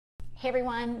Hey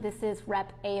everyone, this is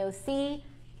Rep AOC,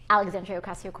 Alexandria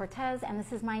Ocasio-Cortez, and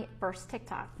this is my first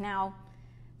TikTok. Now,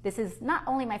 this is not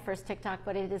only my first TikTok,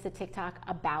 but it is a TikTok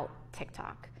about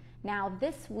TikTok. Now,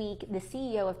 this week, the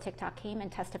CEO of TikTok came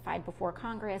and testified before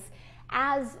Congress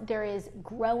as there is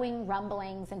growing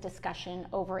rumblings and discussion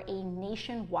over a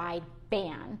nationwide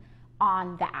ban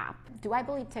on the app. Do I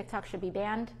believe TikTok should be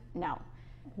banned? No.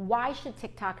 Why should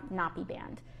TikTok not be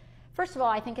banned? First of all,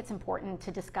 I think it's important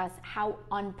to discuss how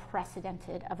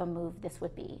unprecedented of a move this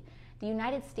would be. The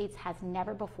United States has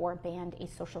never before banned a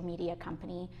social media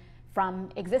company from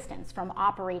existence, from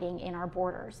operating in our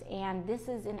borders. And this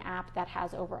is an app that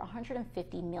has over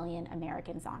 150 million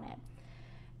Americans on it.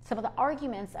 Some of the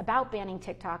arguments about banning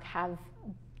TikTok have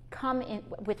come in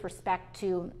with respect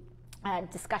to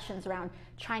discussions around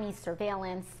Chinese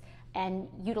surveillance and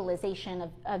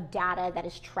utilization of data that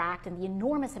is tracked and the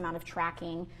enormous amount of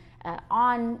tracking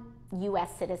on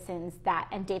US citizens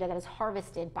and data that is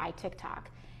harvested by TikTok.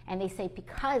 And they say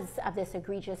because of this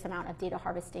egregious amount of data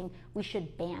harvesting, we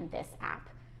should ban this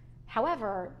app.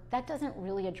 However, that doesn't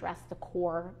really address the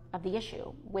core of the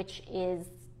issue, which is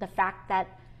the fact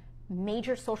that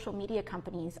major social media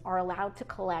companies are allowed to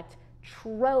collect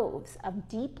troves of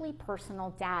deeply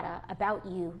personal data about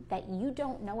you that you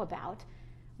don't know about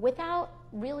without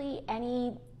really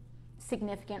any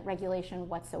significant regulation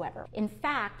whatsoever. In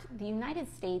fact, the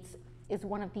United States is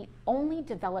one of the only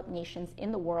developed nations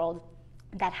in the world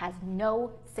that has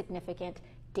no significant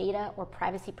data or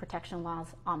privacy protection laws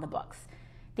on the books.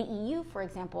 The EU, for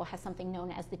example, has something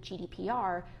known as the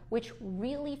GDPR, which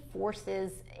really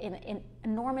forces an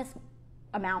enormous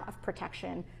amount of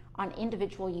protection on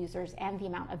individual users and the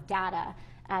amount of data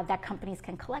that companies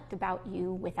can collect about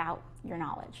you without your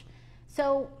knowledge.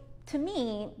 So to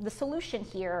me, the solution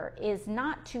here is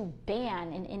not to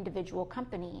ban an individual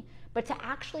company, but to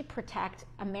actually protect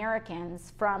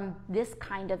Americans from this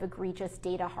kind of egregious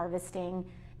data harvesting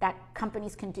that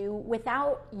companies can do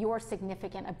without your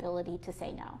significant ability to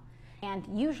say no. And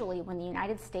usually when the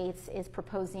United States is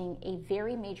proposing a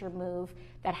very major move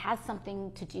that has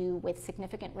something to do with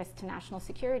significant risk to national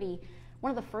security,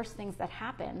 one of the first things that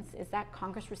happens is that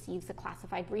Congress receives a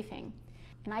classified briefing.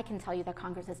 And I can tell you that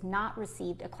Congress has not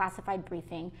received a classified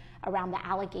briefing around the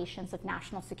allegations of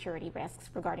national security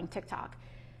risks regarding TikTok.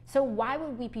 So why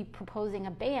would we be proposing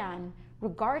a ban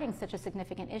regarding such a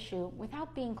significant issue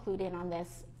without being clued in on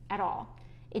this at all?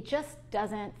 It just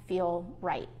doesn't feel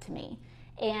right to me.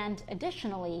 And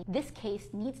additionally, this case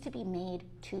needs to be made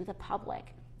to the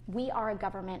public. We are a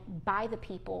government by the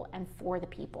people and for the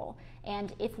people.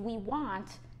 And if we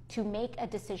want to make a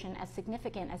decision as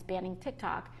significant as banning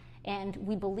TikTok, and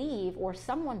we believe, or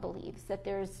someone believes, that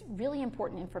there's really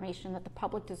important information that the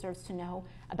public deserves to know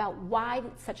about why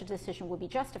such a decision would be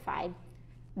justified,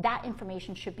 that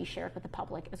information should be shared with the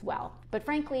public as well. But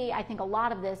frankly, I think a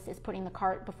lot of this is putting the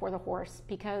cart before the horse,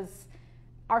 because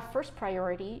our first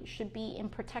priority should be in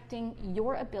protecting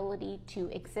your ability to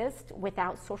exist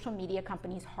without social media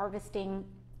companies harvesting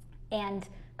and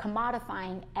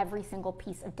commodifying every single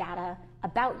piece of data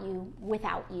about you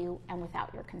without you and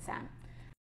without your consent.